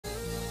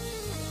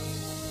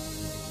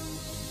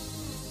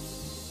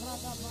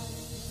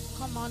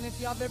Come on, if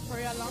you have a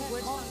prayer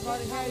language,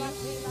 God hear you.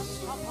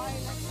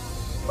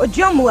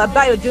 Ojomu,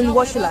 ABBEY OJOMU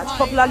Washilat,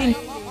 popularly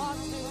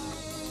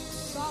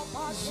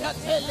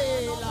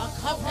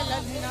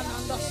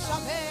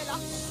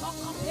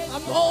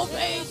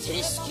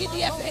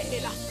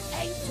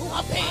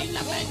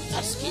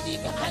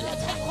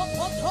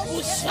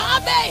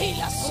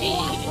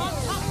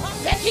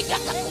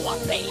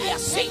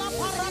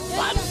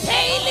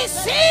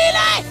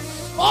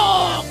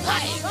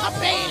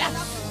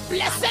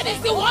blessed is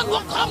the one who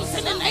comes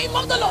in the name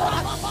of the Lord.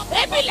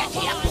 I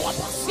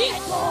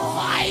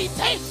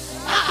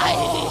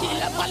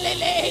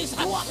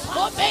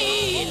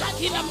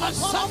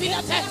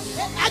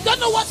don't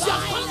know what you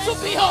have come to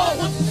behold,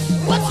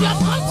 what you have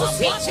come to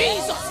see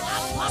Jesus.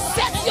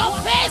 Set your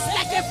face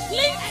like a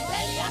flint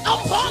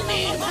upon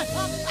him.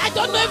 I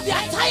don't know if there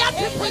are tired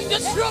people in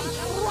this room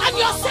and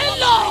you're saying,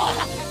 Lord,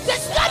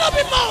 there's gotta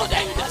be more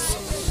than this.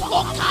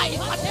 Okay,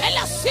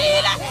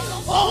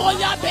 oh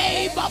yeah,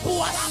 baby,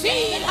 Babu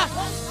Asila.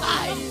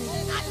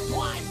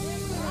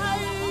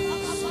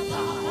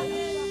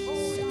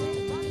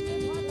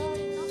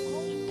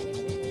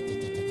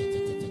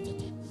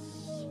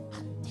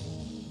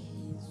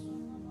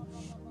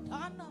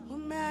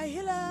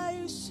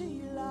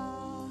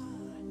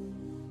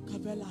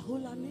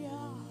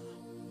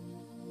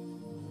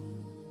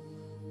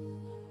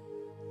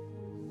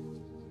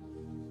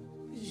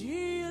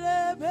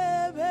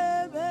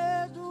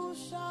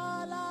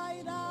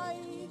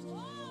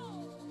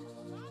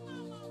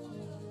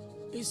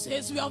 He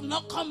says, we have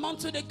not come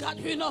unto the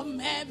gathering of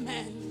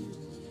men.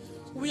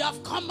 We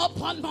have come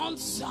upon Mount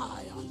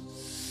Zion.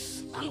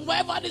 And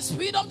wherever the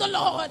Spirit of the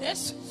Lord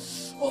is,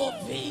 oh,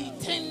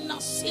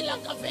 Vitina Sila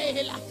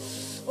Gavela,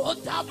 oh,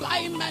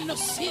 Dabai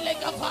Manosile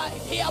Gavai,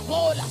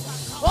 Diabola,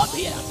 oh,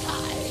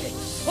 Bilakai,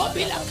 oh,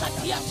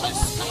 Bilakatia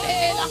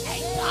Toscabela,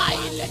 I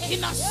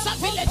Lekina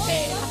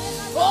Savilete,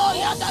 oh,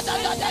 Yada,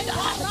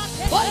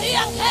 oh,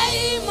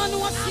 Liakai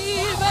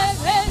Manuasive.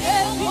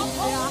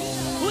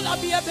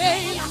 Be a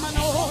baby,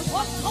 mano.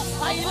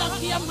 I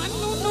like your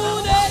manu.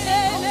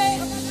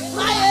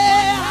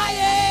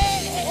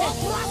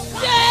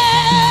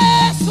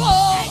 Yes,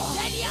 oh,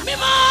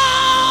 Mima.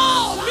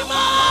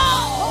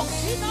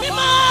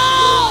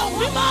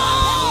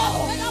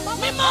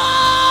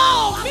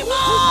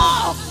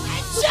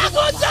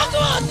 Jago,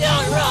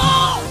 you're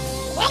wrong.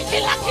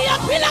 Okay, lucky,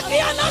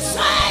 no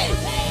say.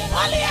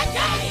 Only a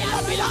guy,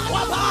 I'll be like,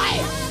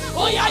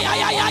 oh, yeah,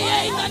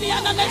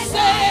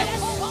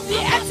 say. The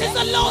earth is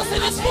the Lord's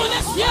and his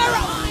fullness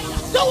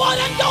hereof. The one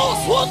and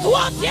those who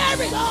dwell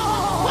therein.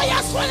 For he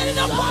has swallowed it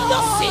upon the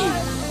sea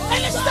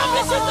and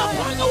established it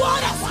upon the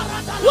waters.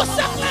 Who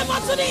shall climb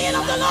unto the hill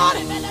of the Lord?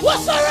 Who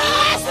shall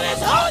rise in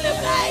his holy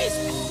place?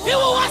 He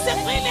who has a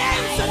clean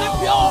hands and a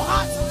pure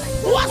heart,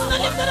 who has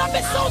not lifted up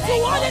his soul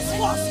toward his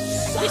force.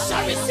 He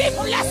shall receive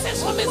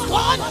blessings from his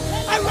God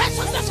and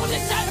righteousness from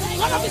the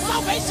God of his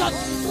salvation.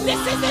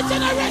 This is the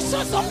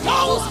generations of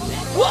those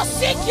who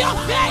seek your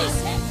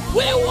face.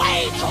 We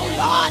wait, oh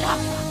Lord.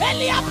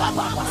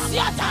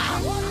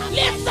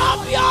 Lift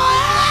up your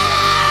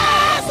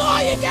hands, oh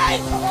you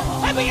guys.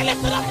 And we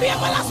lift up the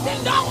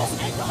everlasting doors.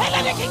 And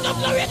let the King of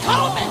Glory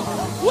come.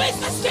 Who is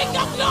the King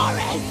of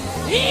Glory?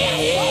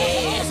 He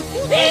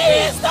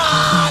is the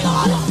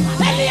Lord.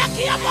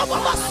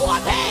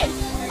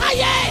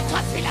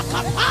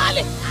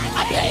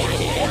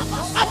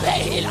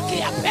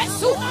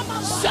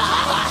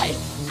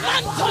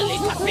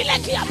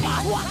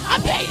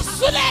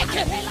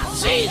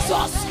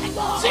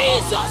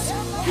 Jesus,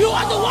 you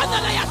are the one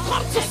that I have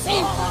come to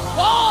see.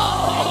 Oh,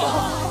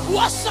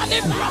 what shall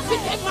it profit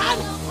a man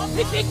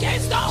if he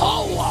gains the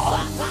whole world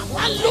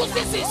and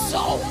loses his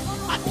soul?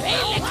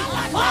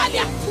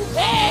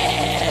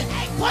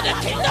 For the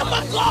kingdom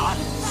of God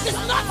is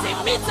not in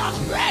meat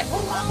and bread,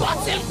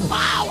 but in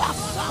power.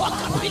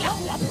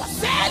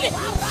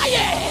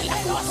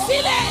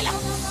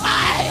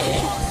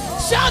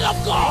 Child of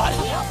God,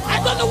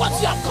 I don't know what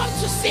you have come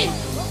to see.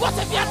 What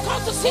if you have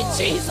come to see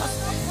Jesus?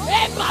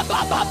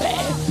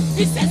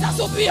 He says, as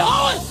you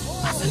behold,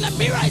 as in the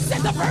mirror, he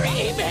says the very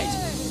image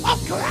of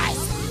Christ.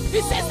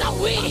 He says that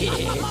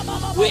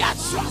we are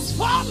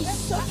transformed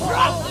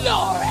from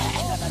glory.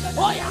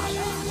 Oh yeah.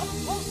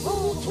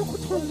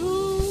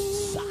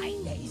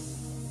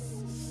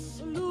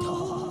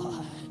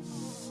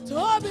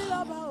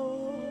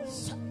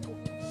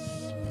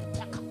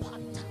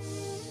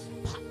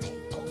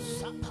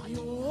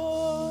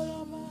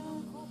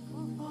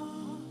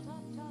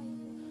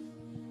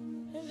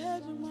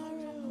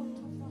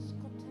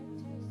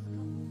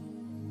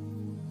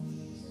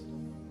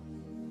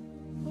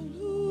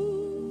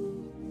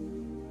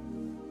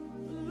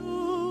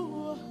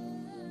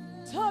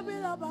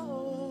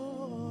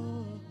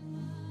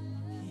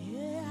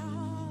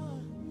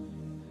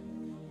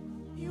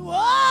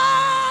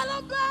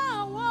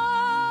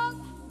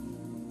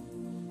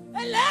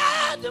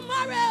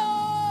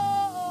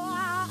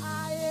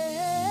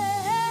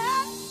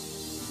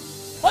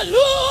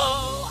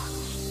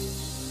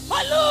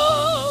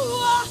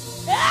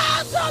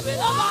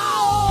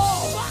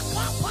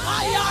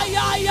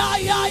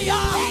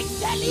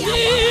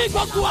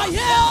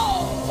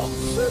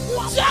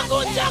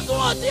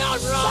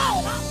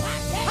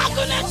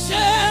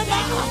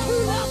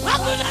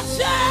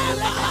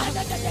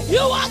 You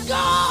are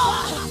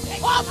God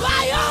all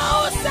by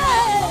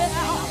yourself.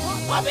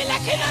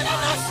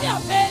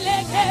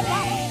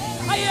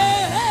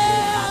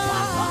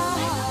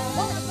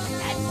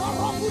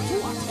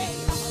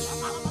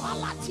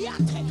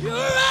 You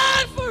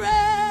reign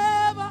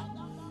forever.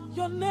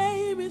 Your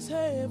name is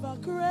ever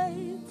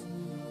great.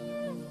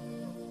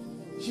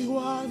 You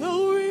are the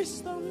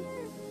wisdom.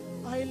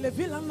 I live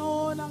in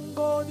and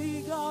go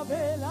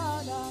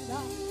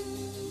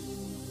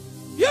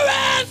you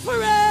reign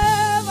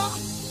forever.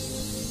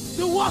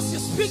 The words you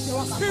speak,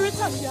 your spirit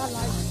of your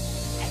life.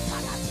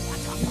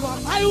 You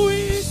are my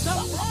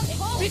wisdom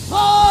before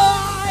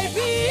I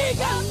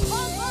began.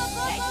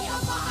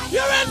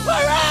 You reign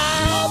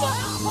forever.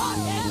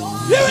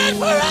 You reign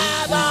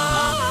forever.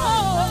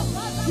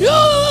 You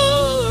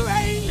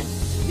reign.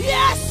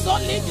 Yes,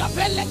 only the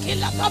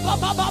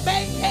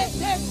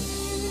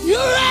you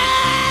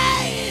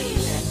reign.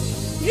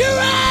 You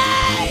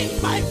reign,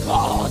 my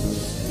God.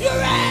 You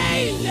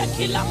reign,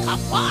 Lekila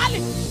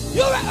Kapali.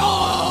 You reign,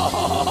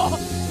 oh,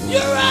 you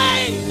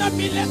reign,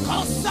 Nabile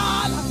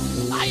Kosala.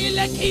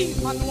 Aileki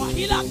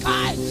Manuahila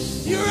Kai.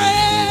 You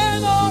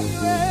reign, oh, you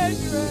reign,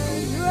 you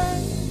reign, you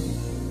reign.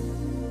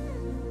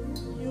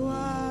 You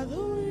are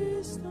the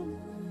wisdom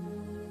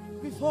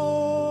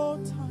before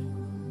time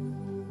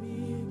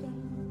began.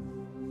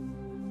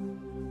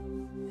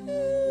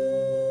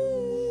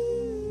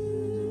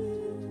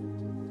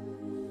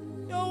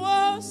 Your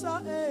words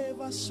are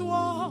ever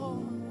sure.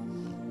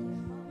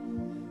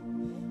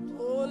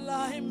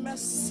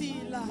 Messi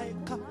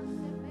like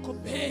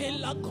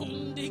Kopela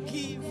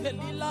Kundiki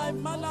Velila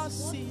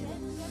Malasi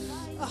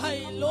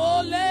I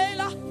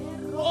Lolela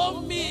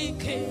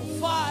Omike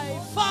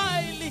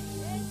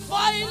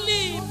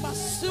Finally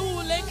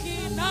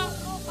Pasulekina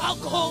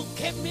Ako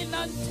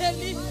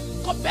Keminanteli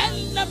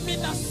Kobella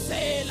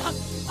Minasela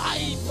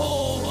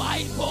Ibola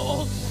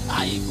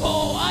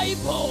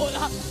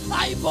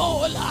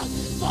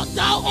for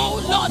thou,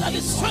 oh Lord, are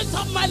the strength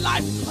of my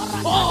life.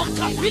 Oh,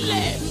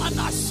 Kapile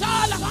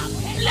Manasala,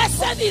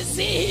 blessed is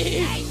he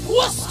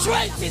whose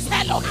strength is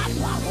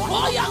Elohim.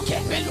 Oh, ya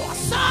Kepelo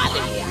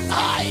Asali,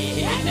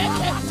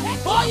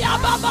 oh, ya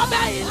Baba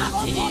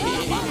Bailati.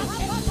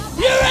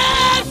 You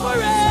reign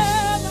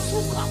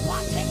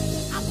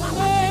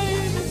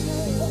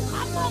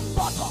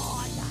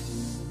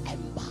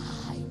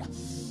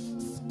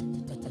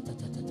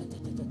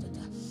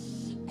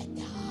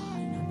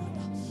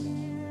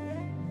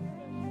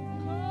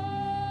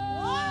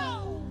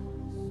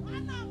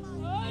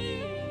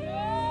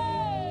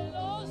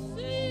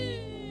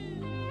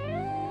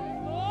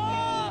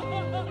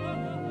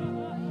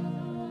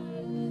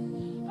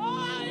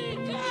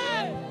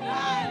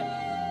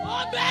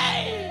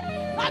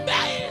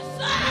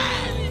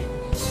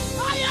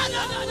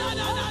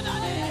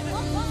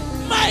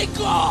my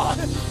God,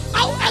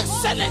 how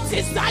excellent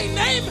is thy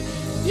name.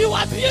 You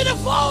are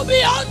beautiful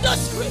beyond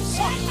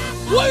description.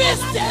 Who is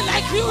there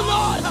like you,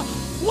 Lord?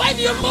 When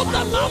you move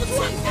the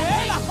mountain,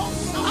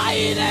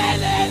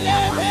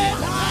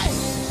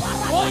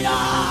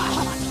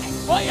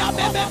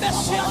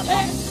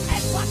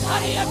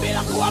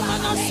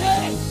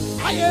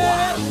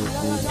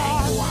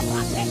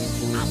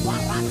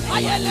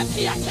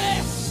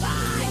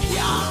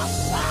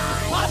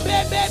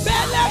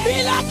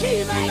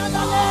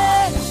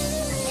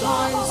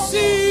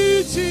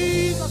 see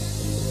Jesus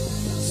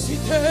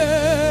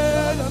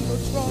seated on the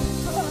throne.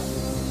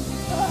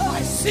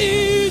 I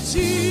see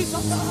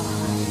Jesus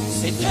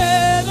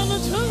seated on the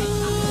throne.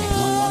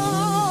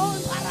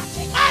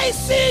 I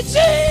see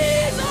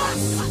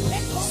Jesus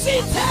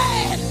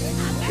seated.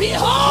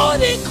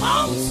 Behold, he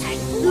comes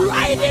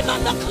riding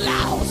on the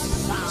clouds,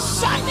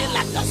 shining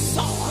like the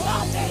sun.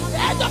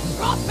 And the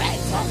prophet,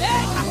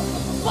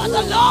 for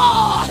the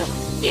Lord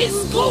is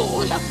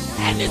good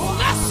and his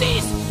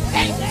mercies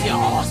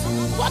endures.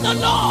 For the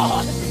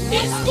Lord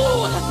is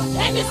good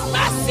and his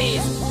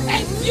mercies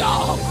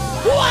endure.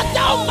 Who art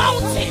thou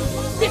mountain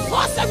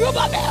before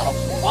Zerubbabel?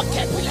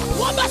 Okay,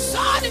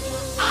 Wabasad.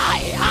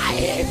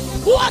 I.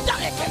 Who art thou?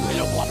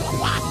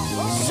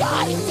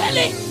 Shine,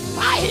 telling.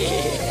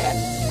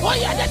 Oh,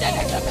 yeah,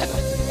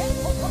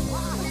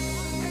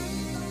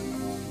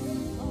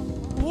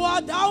 who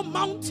art thou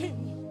mountain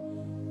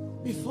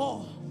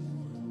before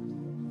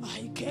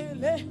I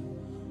kele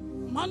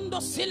mando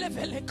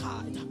silevele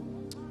kada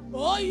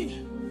oi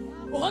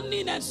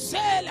oni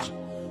nesela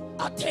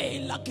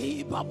atela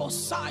kiba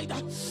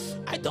bosida.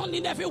 I don't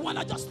need everyone,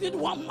 I just need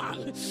one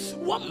man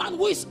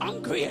who is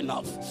hungry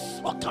enough.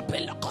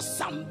 Okapela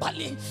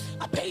kosambali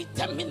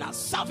apetemina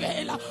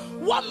savela.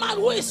 One man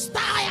who is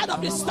tired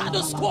of the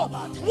status quo.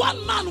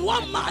 One man.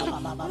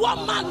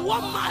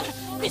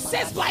 It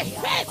says by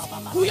faith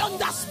we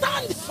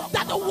understand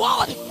that the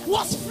word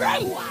was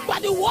framed by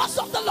the words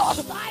of the Lord.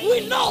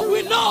 We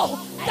know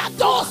that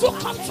those who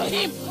come to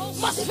him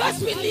must first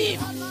believe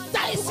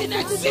that it's in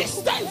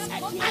existence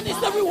and is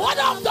the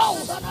rewarder of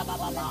those.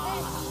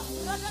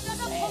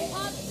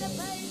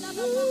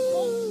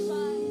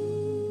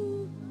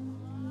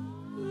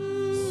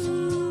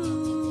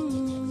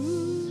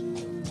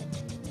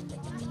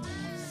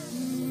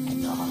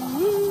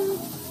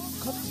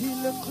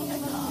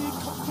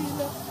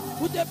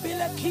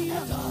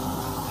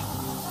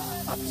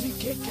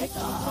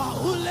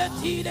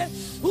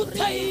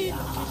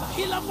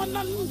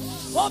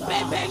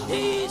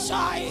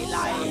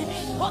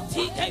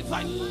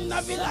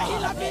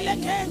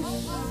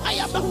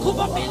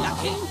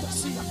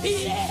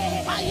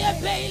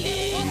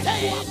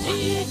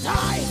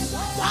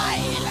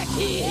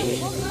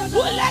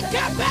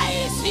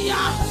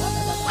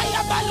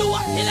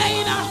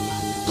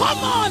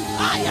 Come on,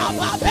 I am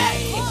a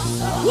baby.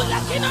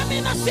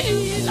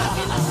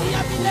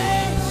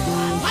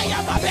 I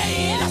am a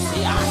baby.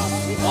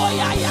 Oh,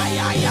 yeah, yeah,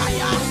 yeah, yeah,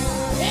 yeah.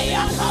 Hey,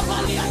 I'm a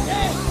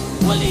valiente.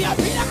 Will you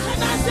be a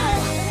canadian?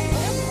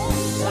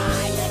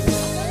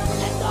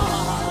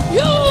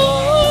 You.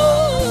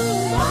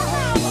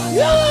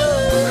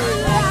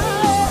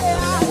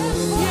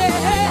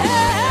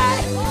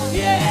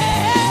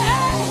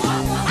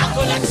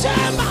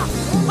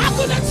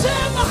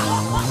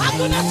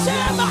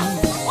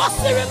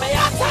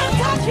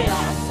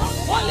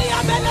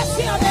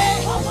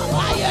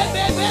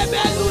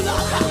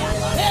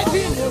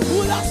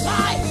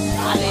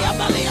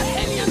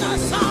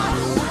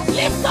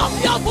 Lift up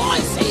your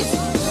voices.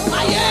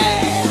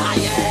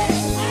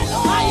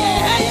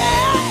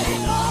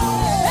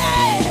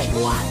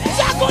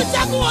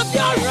 Jago of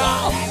your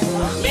row.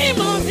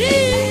 Mimo.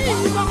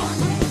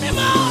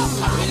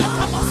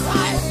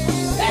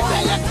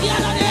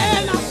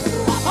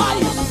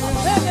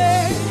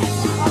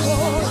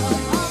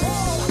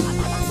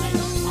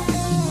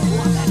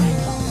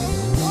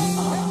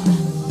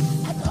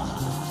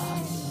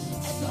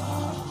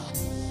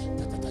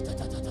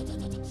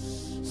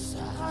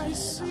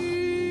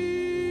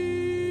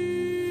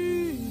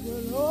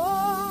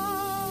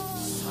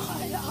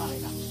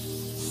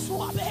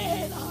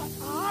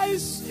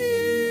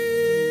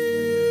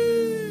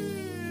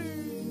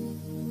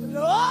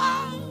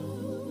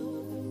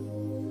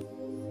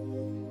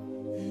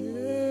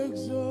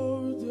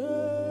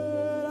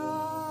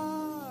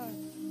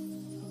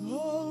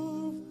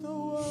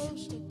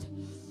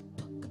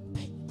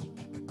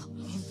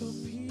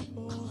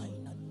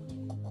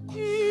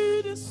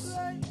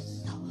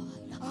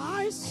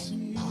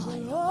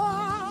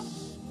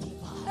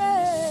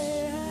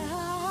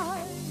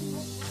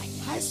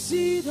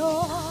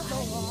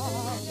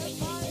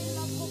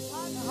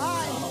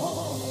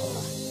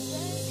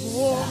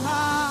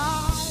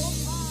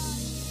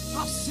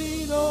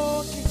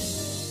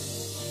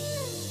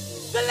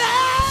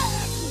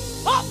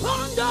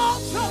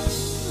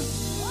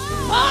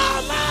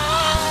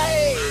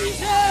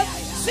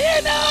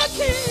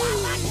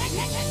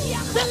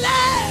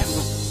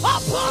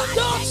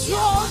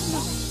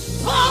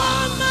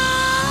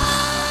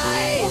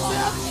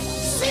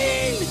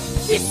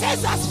 He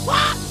says, as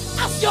far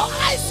as your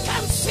eyes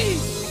can see.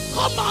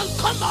 Come on,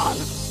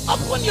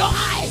 open your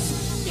eyes.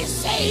 He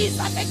says,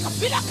 as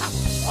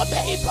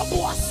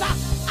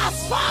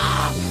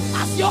far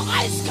as your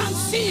eyes can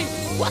see.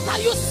 What are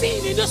you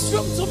seeing in this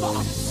room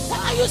tomorrow? What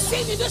are you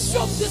seeing in this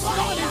room this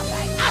morning?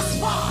 As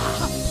far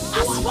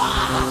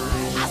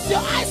as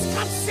your eyes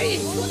can see.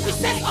 He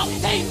says,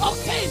 obtain.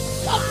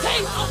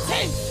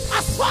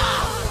 As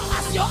far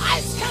as your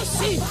eyes can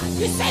see.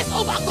 He says,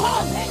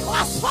 overcome.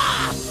 As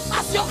far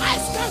as your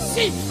eyes can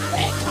see.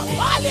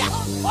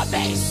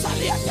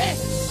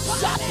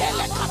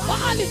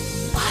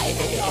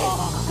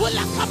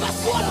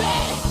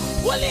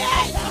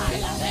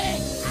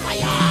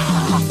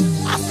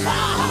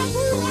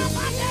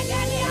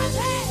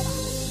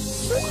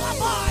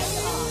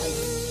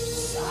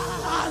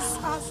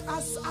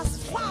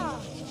 As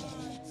far.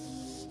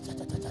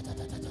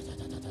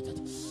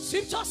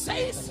 Scripture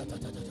says,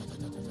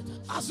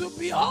 as you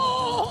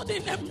behold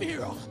in a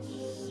mirror,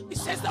 it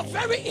says the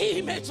very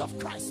image of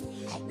Christ.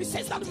 It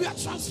says that we are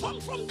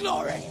transformed from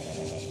glory.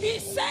 He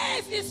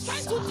says, he's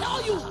trying to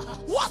tell you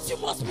what you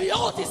must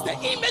behold is the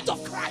image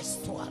of Christ.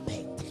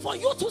 For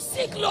you to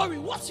see glory,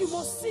 what you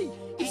must see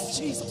is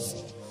Jesus.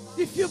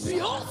 If you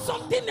behold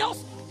something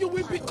else, you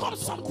will become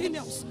something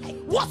else.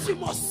 What you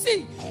must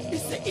see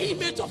is the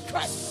image of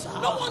Christ.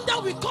 No wonder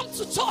we come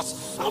to church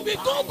and we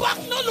go back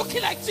not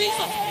looking like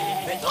Jesus.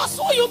 Because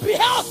who you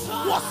beheld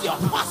was your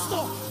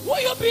pastor. Who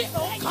you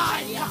beheld,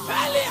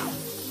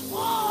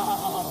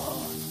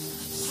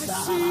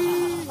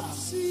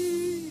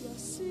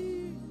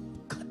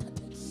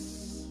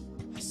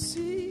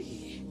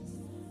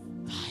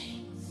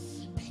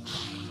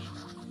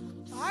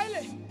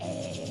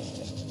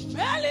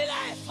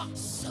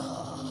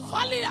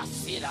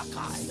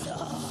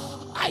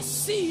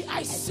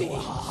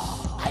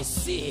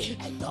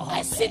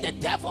 I see the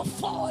devil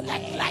fall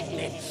like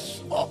lightning.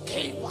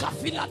 Okay,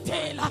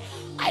 Kafilatela.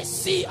 I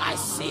see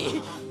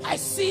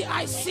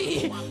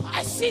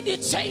the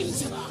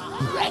chains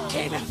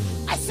breaking.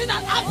 I seen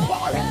an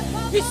outpouring.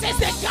 He says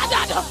they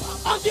gathered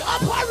on the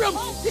upper room.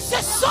 He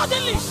says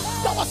suddenly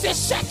there was a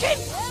shaking.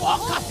 Oh,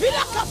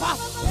 kapila kapa.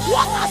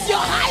 What has your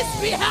eyes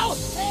beheld?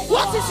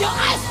 What is your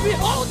eyes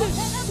beholding?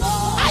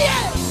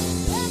 Aye.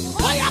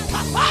 Oya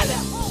kapala.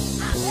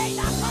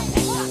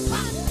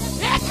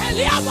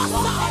 Ekelia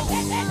basa.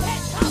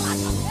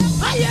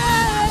 Aye.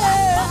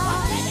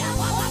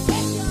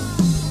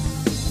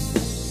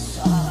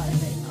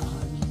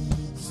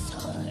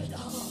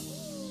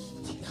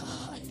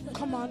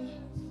 Come on.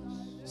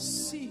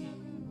 See.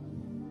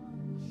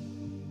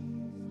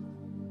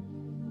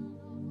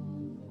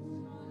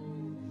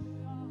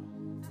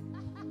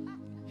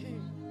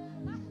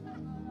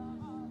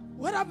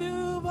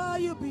 Whatever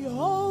you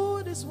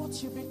behold is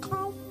what you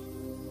become.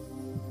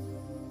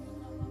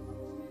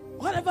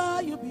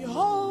 Whatever you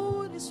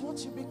behold is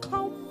what you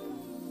become.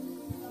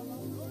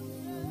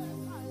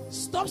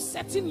 Stop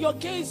setting your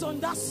gaze on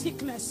that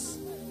sickness.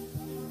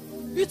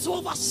 It will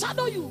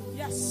overshadow you.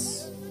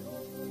 Yes.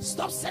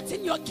 Stop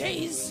setting your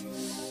gaze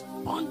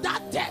on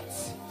that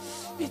death.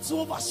 It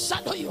will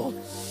overshadow you.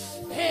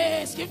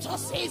 Hey, scripture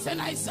says in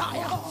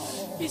Isaiah,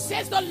 he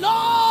says, the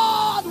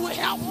Lord will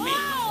help me,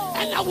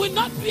 and I will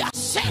not be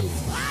ashamed.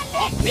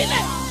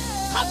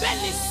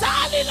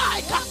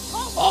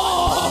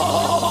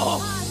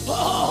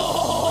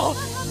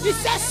 He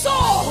says, so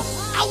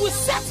I will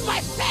set my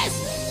face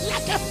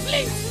like a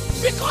flint,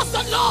 because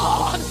the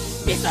Lord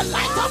is the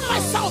light of my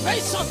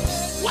salvation.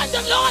 When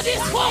the Lord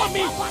is for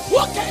me,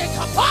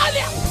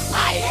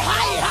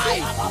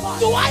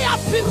 do I have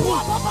people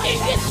in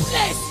this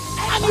place?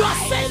 And you are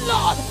saying,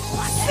 Lord,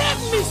 save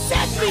me,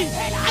 save me.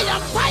 I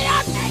am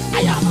tired,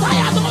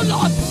 oh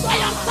Lord. I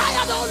am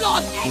tired, oh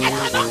Lord. I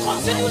cannot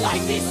continue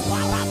like this.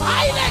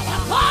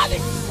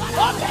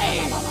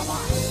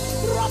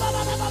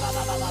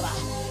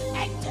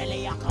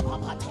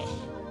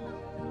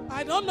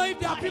 I don't know if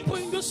there are people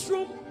in this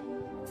room,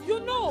 you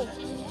know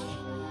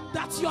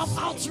that you have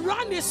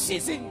outrun a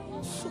season.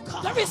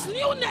 There is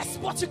newness,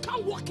 but you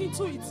can't walk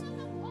into it.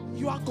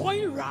 You are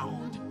going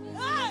round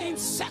in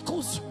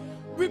circles,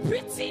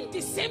 repeating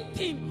the same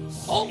thing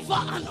over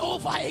and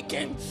over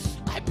again.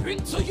 I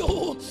bring to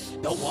you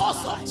the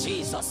words of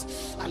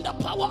Jesus and the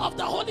power of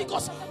the Holy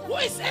Ghost, who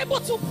is able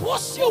to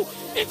push you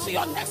into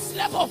your next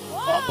level.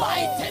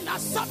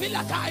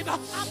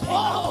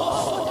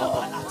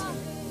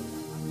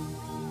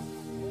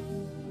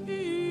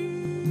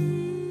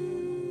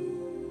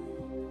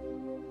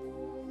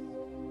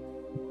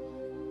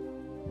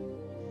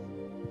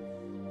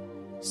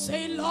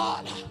 Say,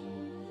 Lord,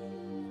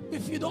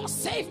 if you don't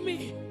save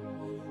me,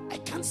 I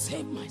can't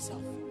save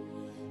myself.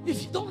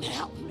 If you don't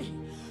help me,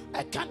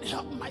 I can't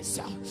help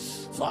myself.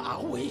 For I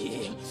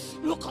will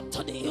look up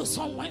to the hills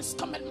from whence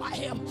cometh my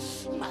help.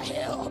 My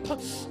help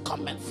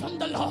coming from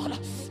the Lord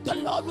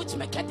which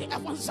maketh the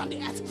heavens and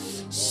the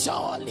earth.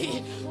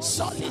 Surely,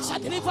 surely shall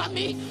deliver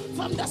me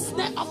from the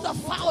snare of the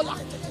fowler.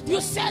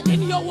 You said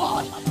in your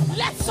word,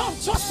 let some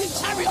trust in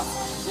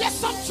chariots, let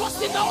some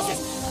trust in horses.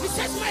 He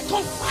says, my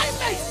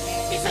confinement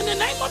is in the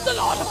name of the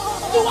Lord.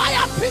 Do I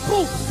have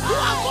people who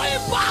are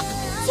going back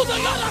to the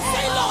Lord and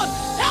say, Lord,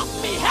 help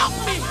me, help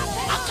me?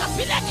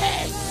 Hey,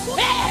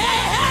 hey,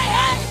 hey,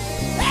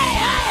 hey,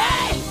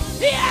 hey,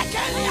 hey,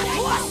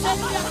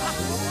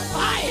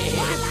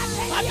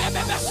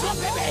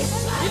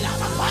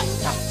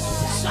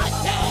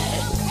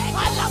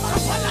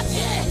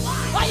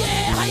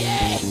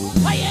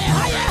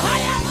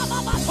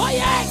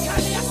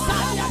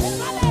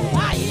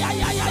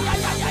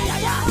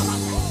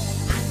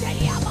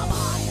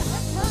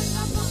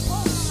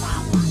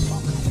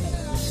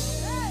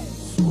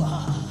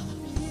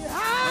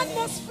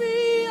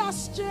 atmosphere has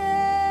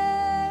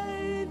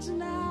changed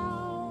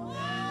now,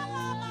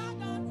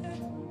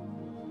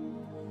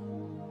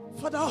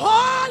 for the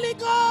Holy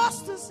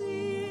Ghost to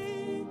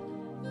see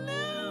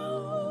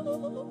now.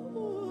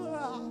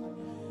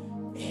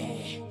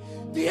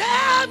 The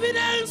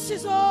evidence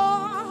is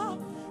all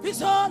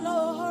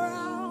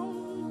around.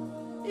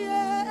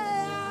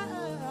 Yeah,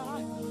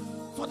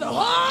 for the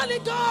Holy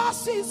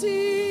Ghost is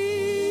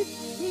here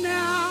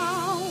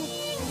now.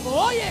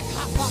 Oh yeah,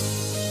 Kappa.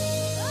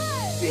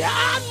 The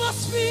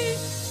atmosphere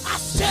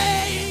has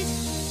changed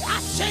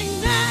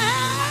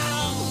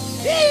now.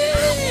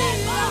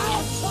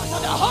 For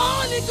the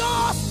Holy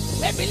Ghost,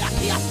 maybe like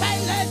he has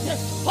silent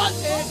on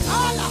the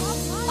color.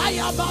 I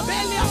am a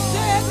Babylon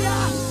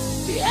Savior.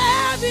 The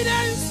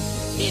evidence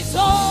is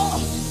all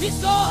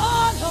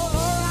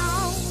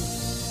around.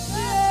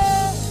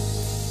 Yeah.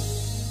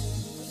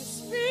 The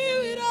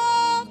Spirit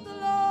of the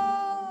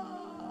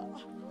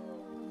Lord,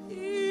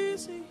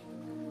 easy.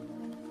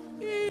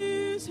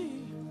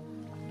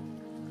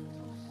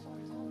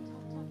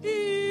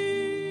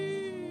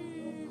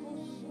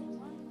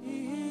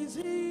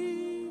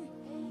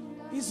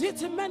 Is he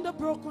to mend the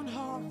broken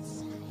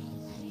hearts?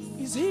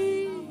 Is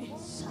he?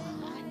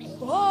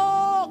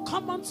 Oh,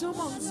 come unto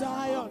Mount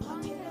Zion.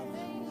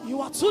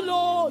 You are too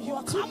low. You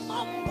are too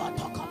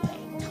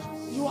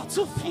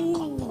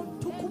full.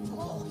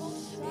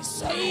 He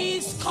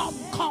says, come,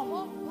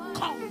 come,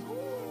 come,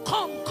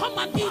 come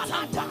and eat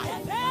and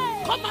buy.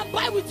 Come and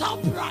buy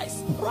without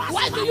price.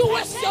 Why do you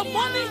waste your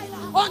money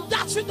on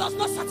that which does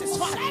not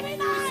satisfy? He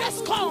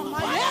says, come.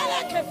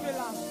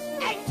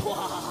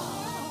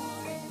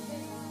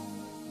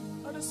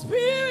 And the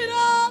Spirit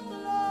of the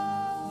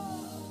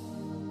Lord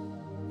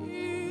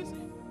is,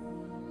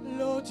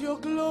 Lord, your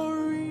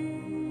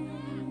glory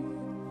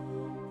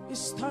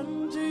is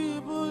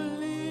tangible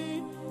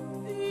in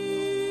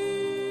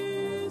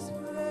this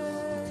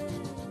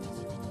place.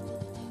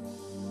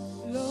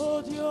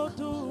 Lord, you're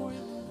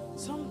doing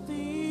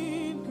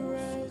something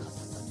great.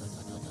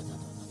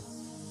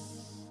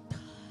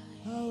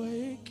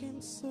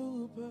 Awaken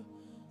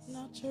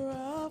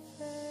supernatural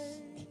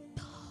faith.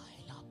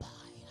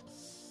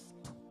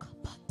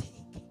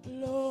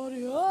 Lord,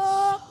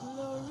 your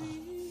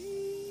glory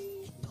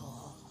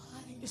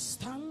is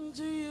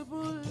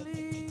tangible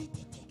in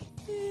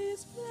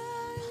this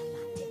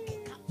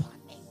place.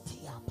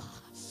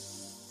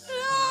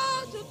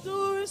 Lord, you're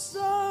doing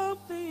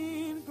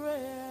something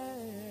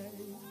great.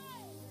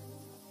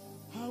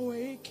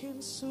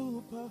 Awaken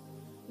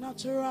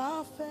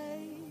supernatural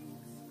faith.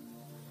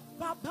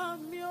 Papa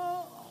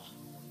mio,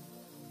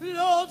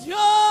 Lord,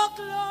 your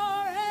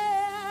glory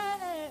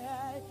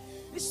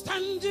is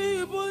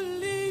tangible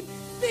in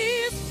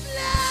this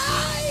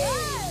place.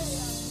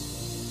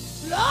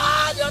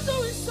 Lord, you're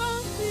doing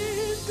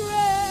something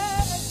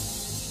great.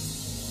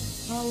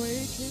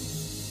 Awaken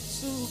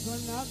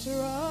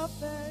supernatural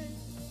faith.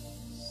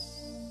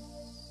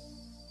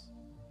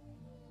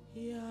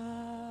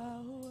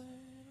 Yahweh,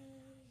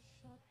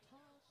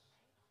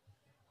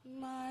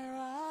 my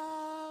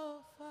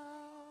Rapha,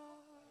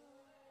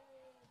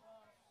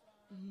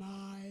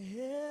 my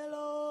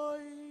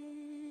Elohim,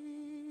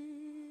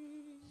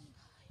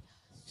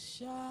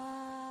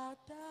 Shaddai,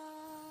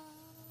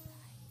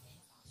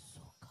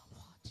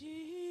 Jireh,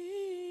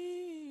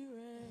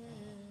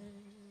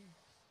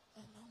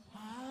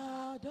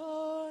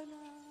 Adonai,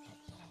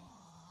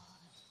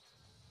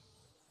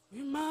 we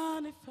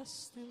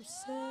manifest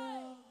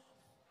himself.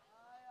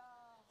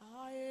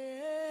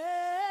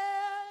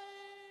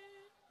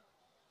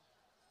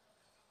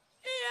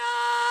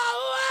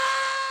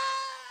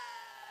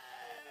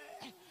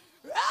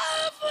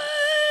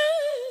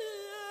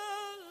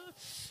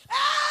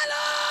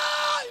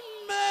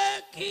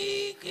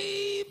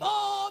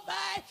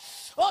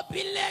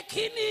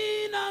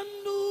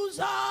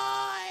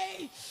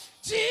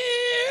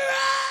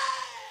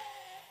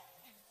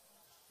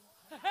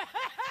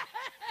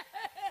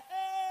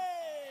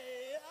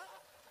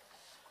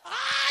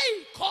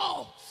 I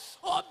call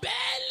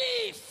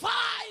Obeli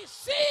Fai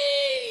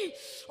Si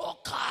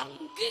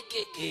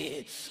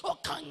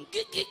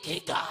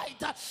Okangiki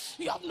guide.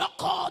 You have not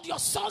called your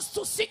sons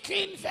to seek you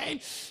in vain.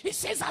 He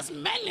says, as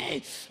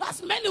many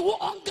who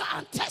hunger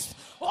and thirst.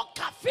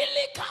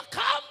 Okafili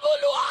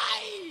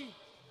Kakambuluai.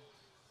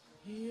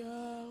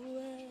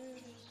 Yahweh,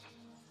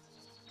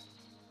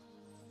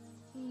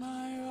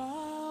 my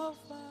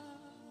Rapha,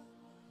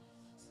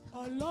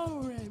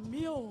 Ọlọ́run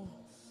mi o.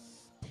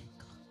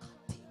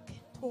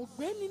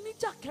 Ògbéni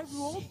níjà kẹrù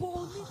ọbọ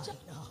oníjà.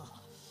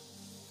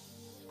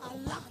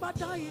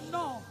 Alágbádá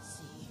iná.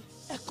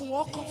 Ẹkùn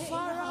ọkọ̀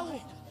Fáráò.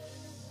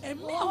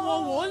 Ẹ̀mí àwọn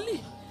wòlíì.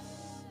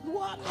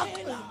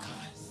 Akọ̀ọ̀kà.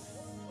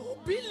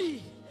 Òbílì.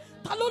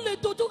 Ta ló lè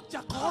dojú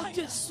ìjà kọ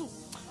Jésù?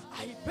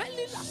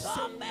 Àìbẹ́lì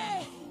làsán.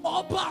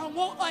 Ọba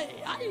àwọn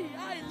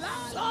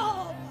àìláàlá.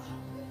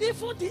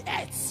 Even the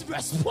earth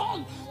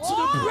respond to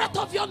the breath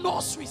of your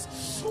nostrils.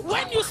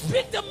 When you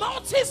speak, the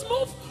mountains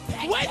move.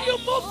 When you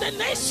move, the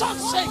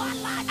nations shake.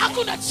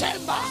 Akuna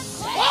chamber.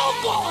 Oh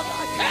God, I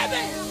came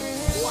in.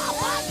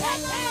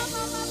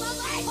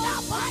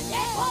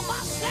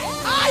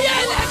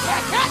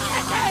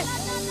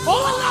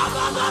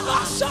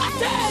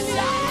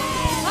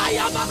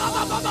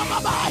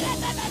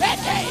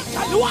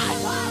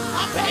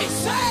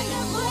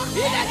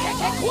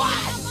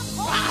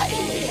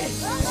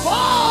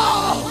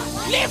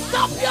 Oh, lift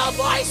up your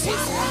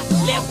voices,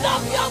 lift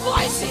up your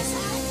voices,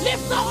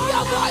 lift up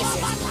your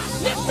voices,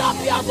 lift up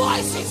your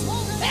voices.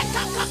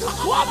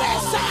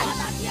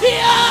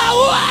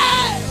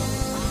 Yahweh,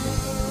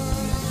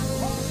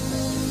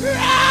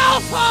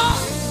 Rapha,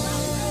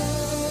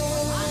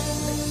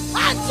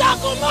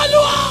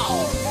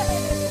 Antakumoluo,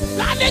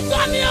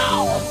 Laniganio,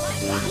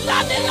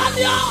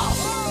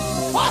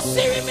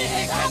 Osirimi,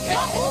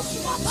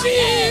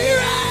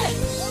 Jireh.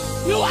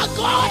 You are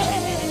God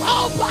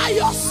all by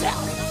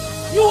yourself.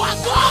 You are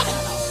God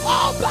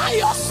all by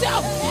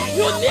yourself.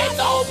 You need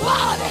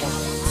nobody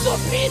to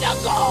be the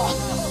God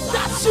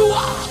that you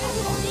are.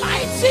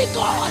 Mighty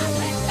God,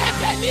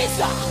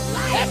 Ebenezer,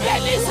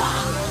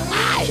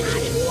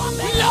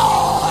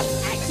 Lord,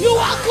 you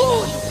are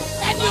good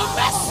and your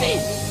mercy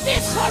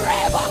is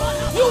forever.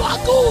 You are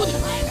good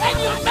and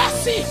your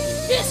mercy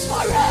is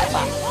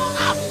forever.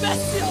 Have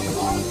mercy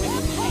upon me.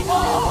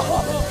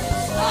 Oh,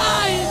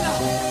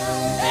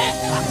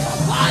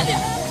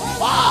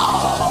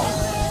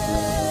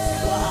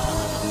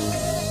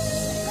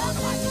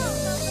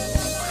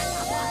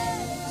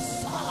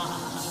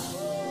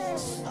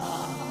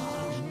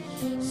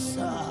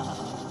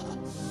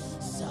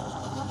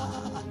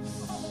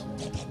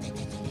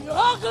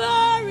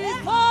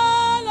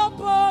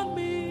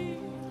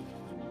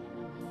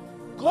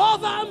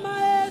 cover my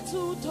head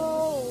to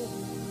toe.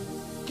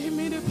 Give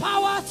me the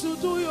power to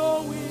do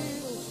your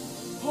will.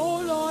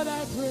 Oh Lord,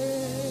 I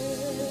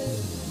pray.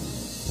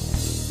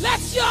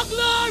 Let your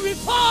glory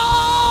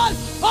fall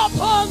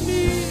upon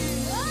me.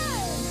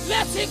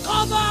 Let it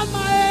cover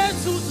my head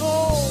to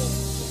toe.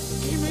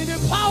 Give me the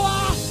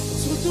power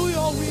to do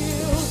your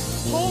will.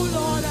 Oh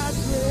Lord, I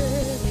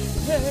pray.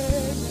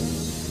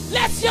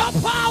 Let your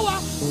power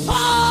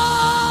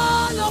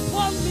fall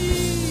upon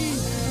me.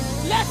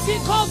 Let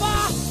it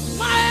cover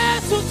my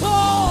head to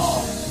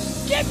toe.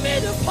 Give me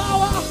the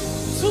power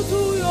to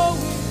do your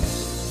will.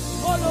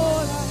 Oh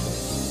Lord,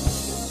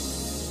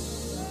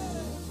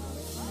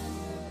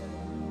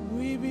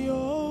 we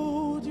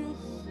behold you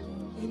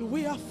and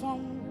we are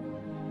found.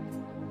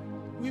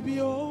 We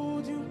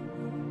behold you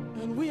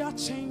and we are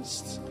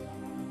changed.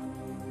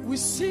 We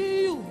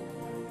see you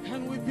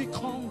and we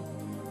become.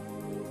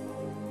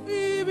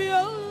 We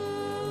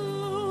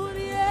behold,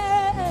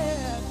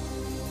 yeah.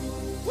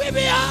 We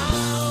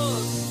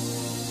behold.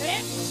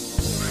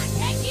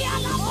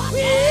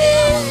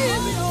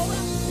 We behold.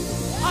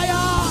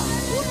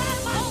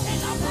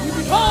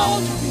 We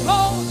behold,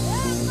 behold,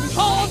 behold,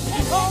 behold,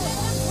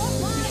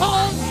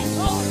 behold,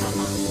 behold.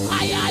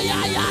 Ay, ay,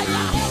 ay, ay,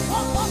 ay.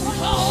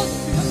 Behold,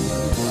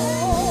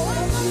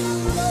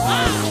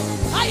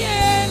 ah,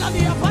 ay, la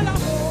mia pala.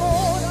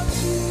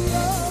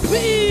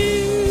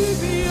 We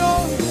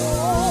behold.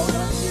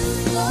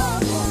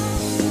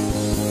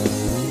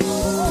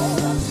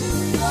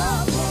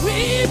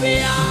 We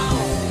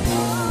behold.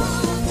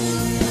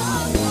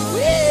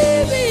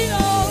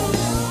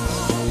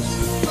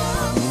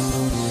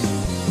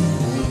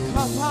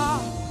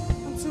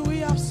 Until we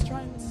have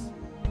strength.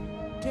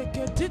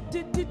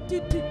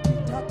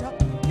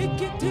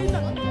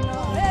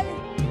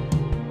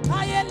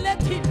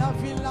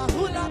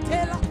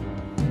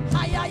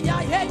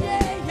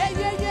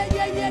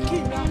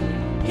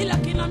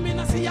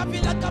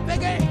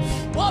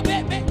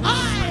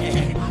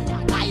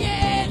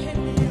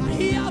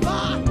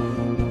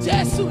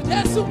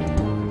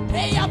 Jesus,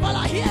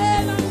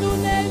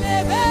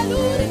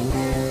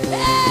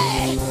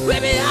 we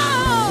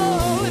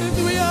behold,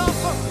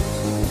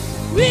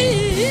 we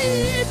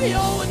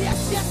behold,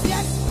 yes, yes,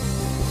 yes.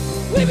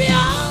 We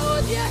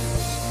behold,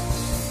 yes.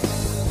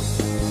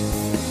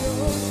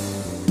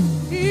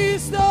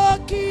 He's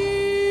the King.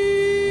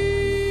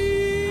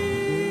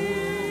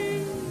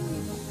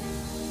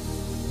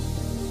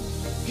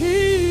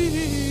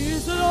 He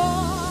is the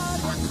Lord.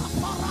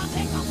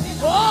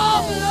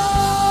 Oh, Lord.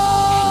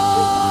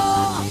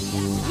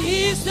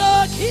 He's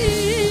the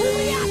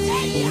King.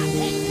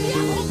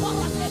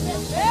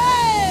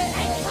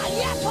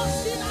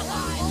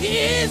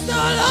 He's the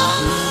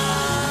Lord.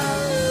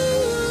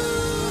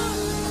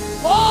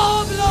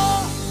 Oh,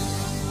 Lord.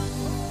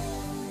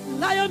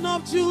 Lion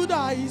of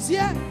Judah is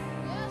here.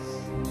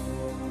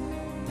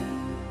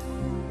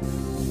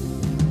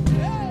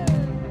 Yes.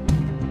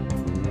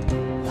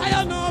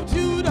 Lion of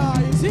Judah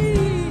is here.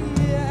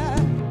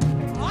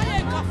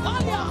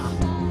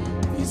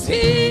 Is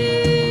he?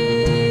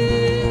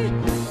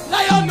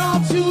 Lion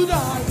of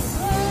Judah is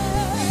here.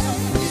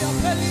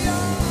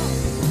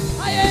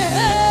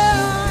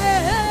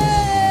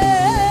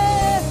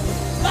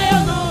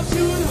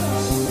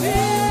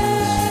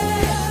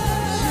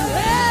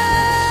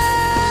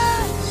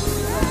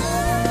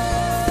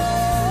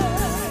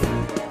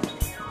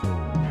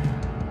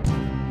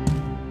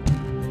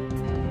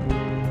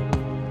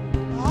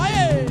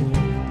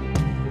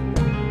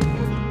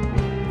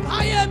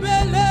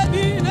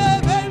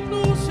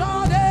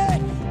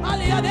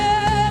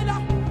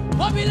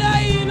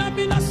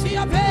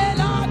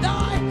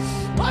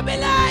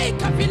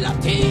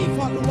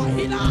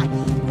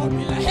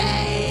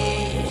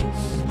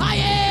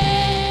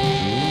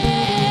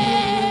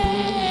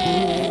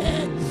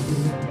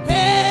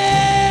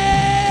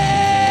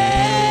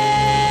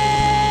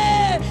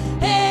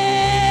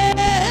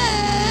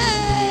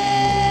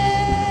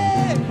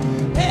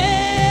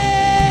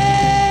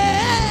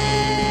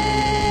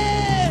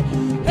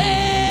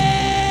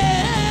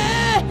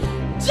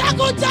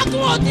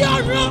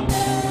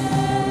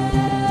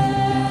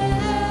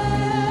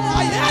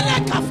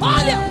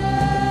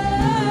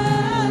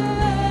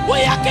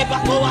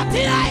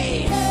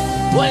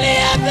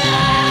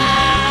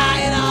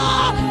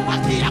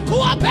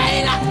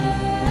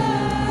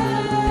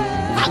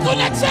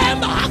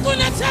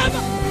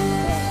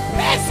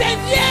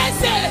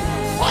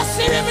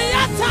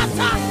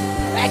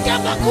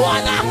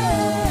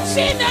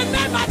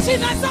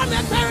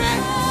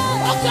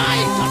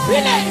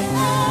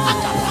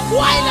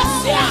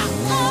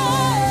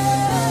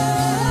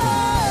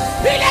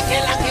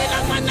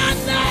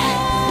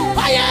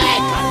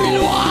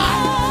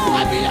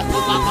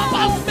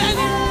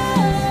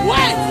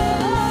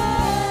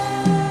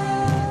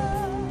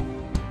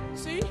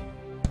 See?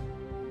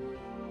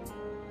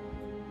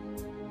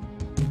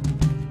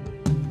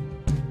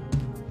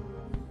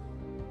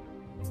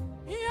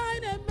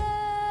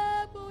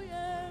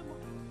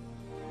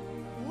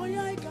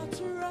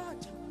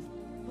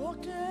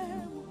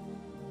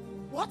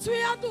 What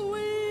we are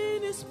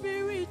doing is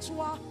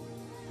spiritual.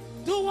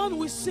 The one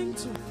we sing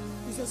to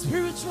is a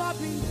spiritual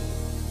being.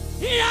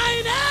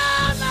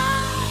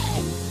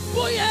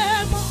 Oh,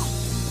 yeah,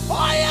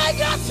 I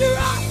got you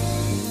right.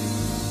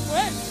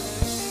 Wait.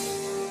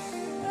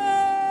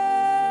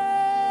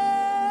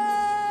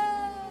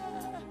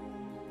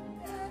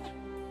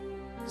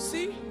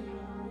 See?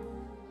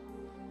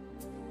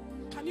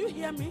 Can you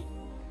hear me?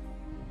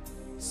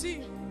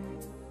 See?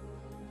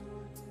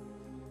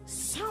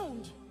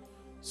 Sound.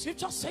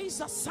 Scripture says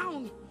that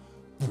sound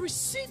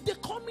precedes the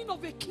coming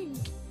of a king.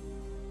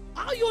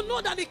 How you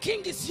know that the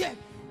king is here?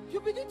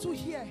 You begin to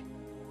hear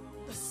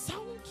the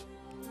sound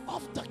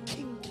of the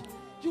king.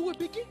 You will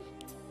begin.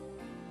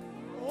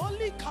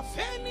 Holy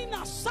kafeni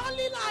na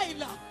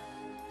salilaila.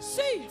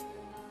 See,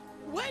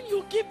 when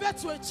you give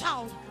birth to a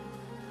child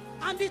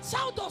and the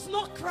child does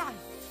not cry,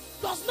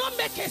 does not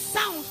make a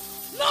sound,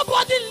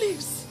 nobody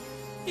lives.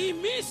 It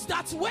means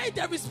that where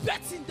there is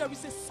birthing, there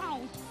is a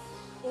sound.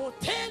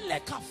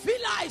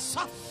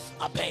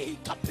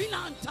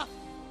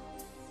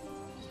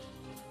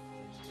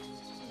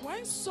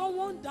 When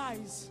someone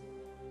dies,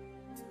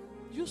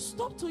 you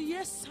stop to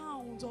hear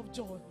sounds of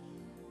joy.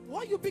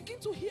 What you begin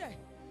to hear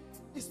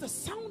is the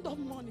sound of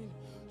mourning.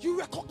 You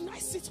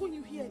recognize it when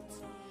you hear it.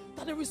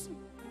 That there is,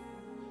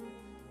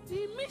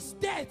 he means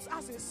death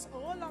as a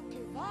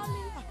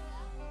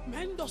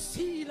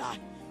Mendosila,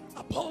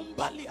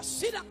 Abombalia,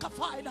 Sida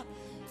Kafaida.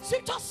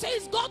 Scripture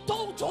says God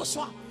told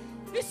Joshua,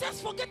 he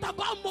says, forget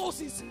about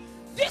Moses.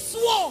 This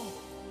war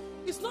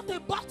is not a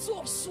battle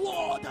of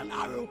sword and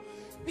arrow.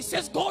 He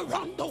says, go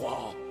around the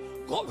wall.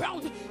 Go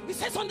around. He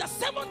says, on the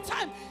seventh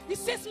time, he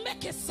says,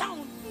 make a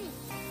sound.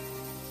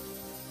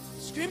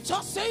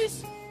 Scripture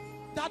says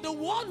that the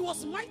wall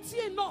was mighty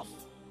enough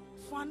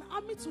for an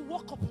army to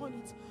walk upon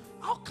it.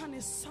 How can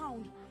a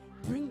sound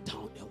bring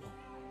down the wall?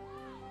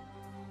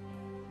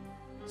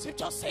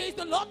 Scripture says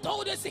the Lord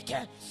told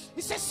Ezekiel,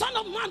 he says, son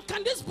of man,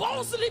 can these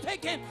bones live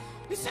again?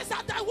 He says,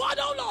 at thy word,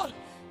 O Lord.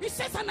 He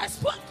says, and I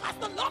spoke as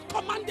the Lord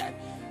commanded.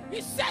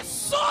 He says,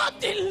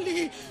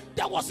 suddenly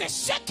there was a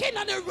shaking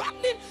and a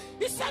rattling.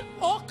 He said,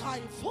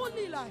 okay,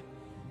 funny lie.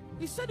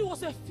 He said it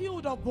was a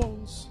field of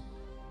bones.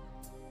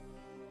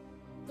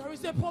 There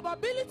is a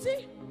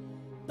probability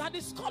that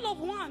the skull of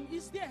one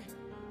is there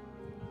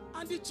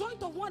and the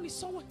joint of one is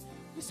somewhere.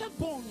 He said,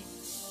 bone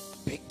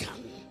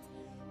began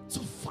to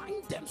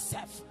find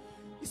themselves.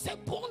 He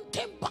said, bone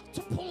came back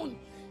to bone.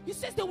 He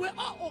says they were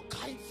all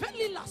okay.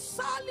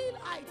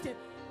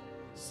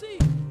 See,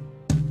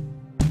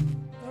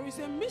 there is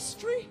a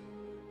mystery.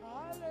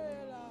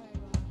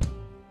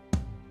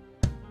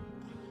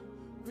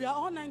 We are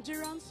all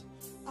Nigerians.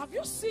 Have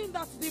you seen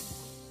that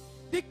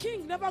the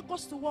king never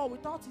goes to war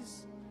without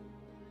his...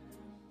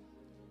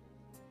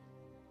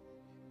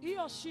 He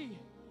or she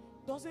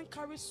doesn't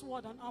carry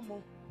sword and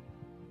armor.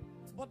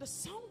 But the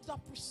sounds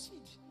that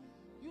precede,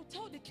 you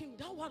tell the king,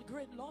 thou art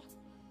great, Lord.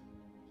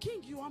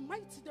 King, you are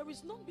mighty. There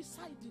is none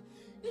beside you.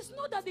 It's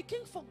not that the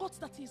king forgot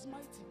that he is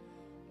mighty.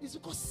 It's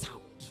because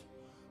sound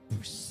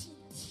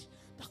precedes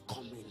the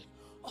coming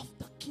of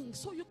the king.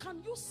 So you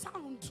can use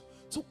sound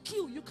to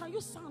kill. You can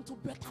use sound to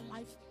better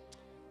life.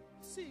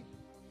 See,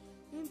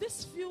 in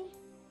this few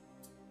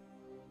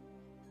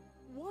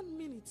 1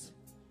 minute,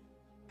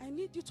 I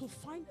need you to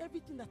find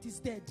everything that is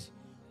dead.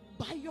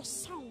 By your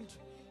sound,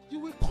 you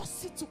will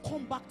cause it to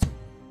come back to.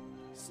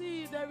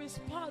 See, there is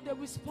power.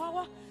 There is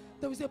power.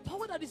 There is a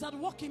power that is at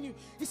work in you.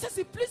 He says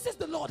it pleases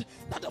the Lord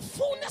that the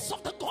fullness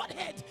of the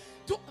Godhead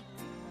to...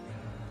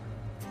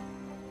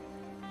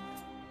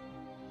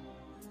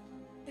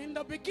 In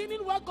the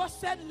beginning where God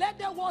said, let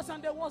there was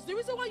and there was. The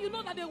reason why you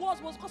know that there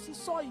was because he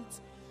saw it.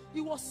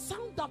 It was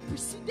sound that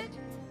preceded.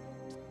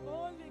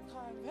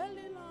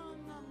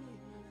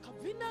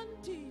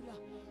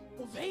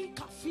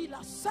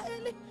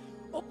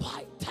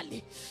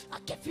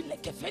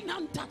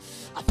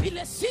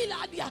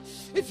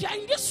 If you are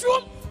in this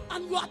room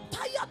and you are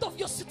tired of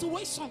your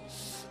situation,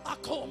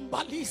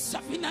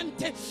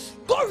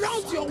 go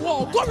around your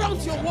wall. Go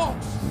around your wall.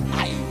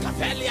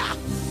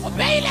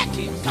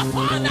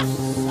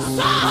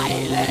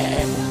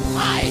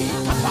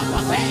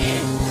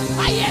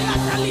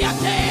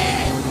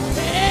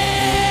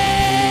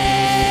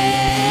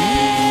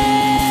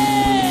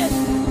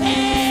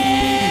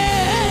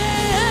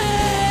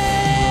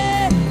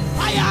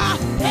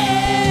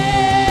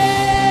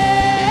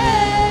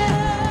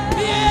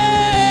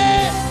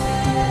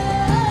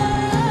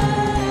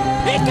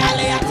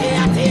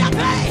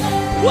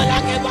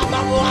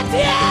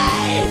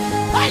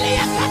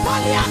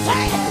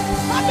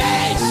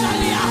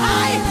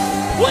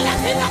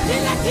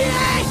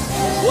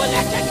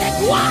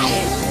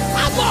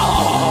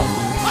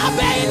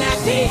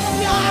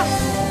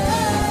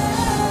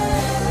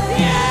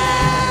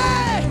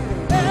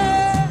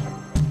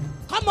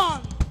 Come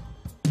on.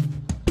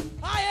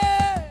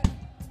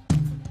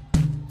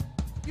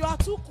 You are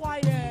too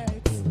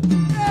quiet.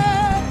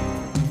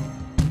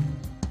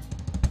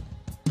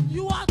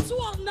 You are too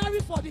ordinary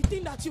for the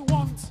thing that you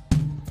want.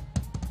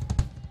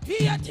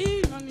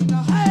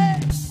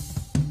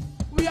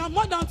 We are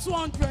more than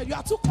 200. You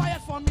are too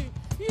quiet for me.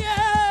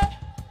 Yeah.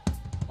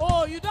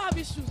 Oh, you don't have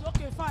issues.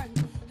 Okay, fine.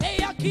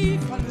 Hey, I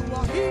keep on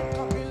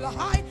the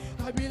high.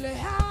 I be like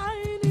high.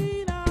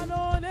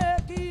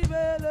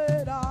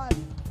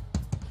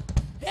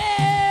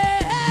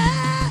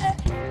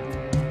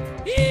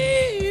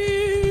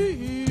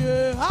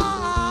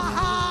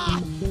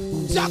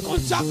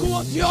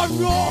 Jaku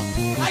Dioro,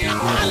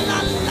 Ayala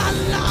la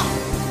la,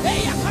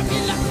 hey,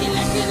 Camilla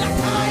Kila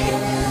Kai,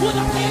 would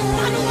have been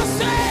man who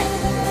say,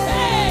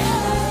 hey,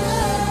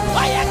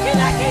 why I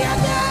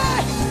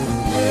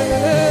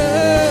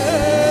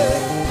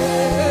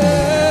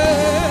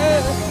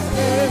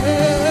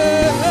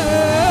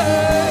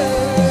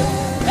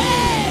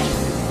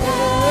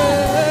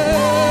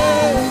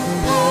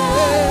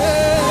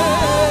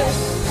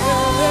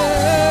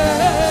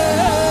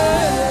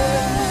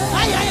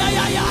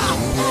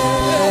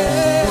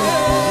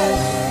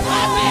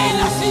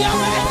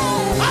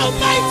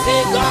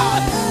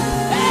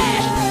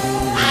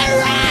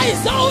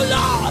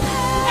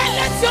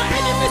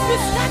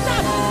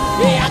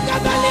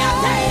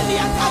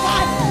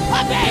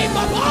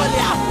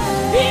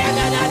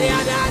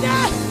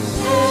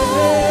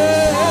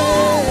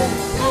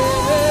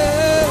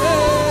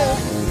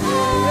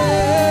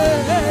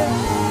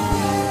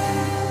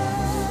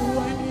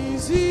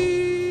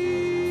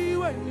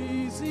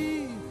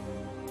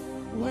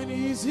When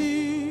is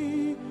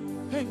he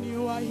and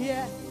you are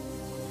here?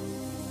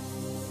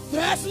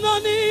 There's no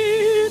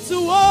need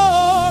to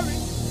worry.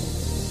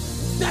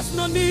 There's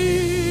no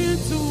need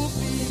to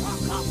be.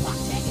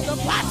 The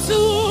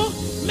battle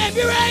may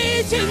be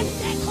raging,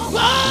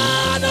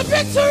 but the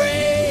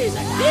victory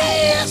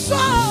is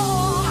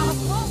strong.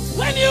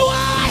 When you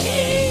are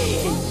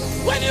here,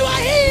 when you are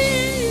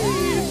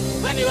here,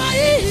 when you are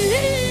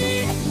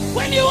here,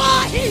 when you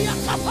are here,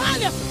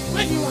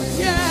 when you are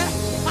here,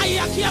 I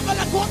am going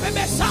to go to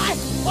the side.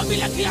 When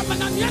you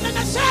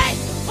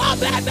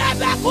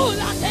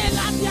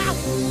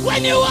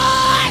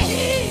are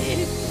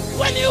here,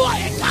 when you are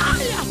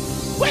here,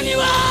 when you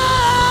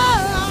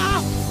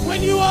are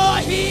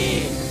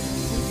here,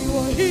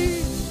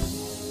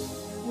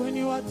 when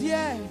you are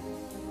there,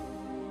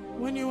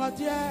 when you are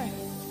there,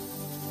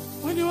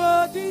 when you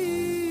are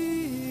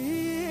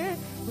there,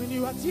 when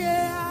you are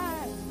there,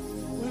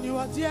 when you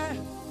are there,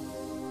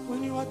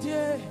 when you are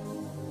there.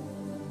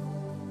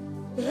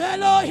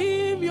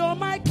 Elohim, you're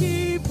my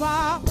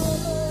keeper.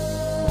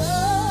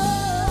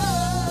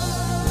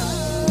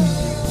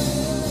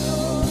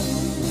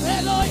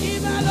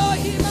 Elohim,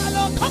 Elohim,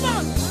 Elohim. Come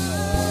on.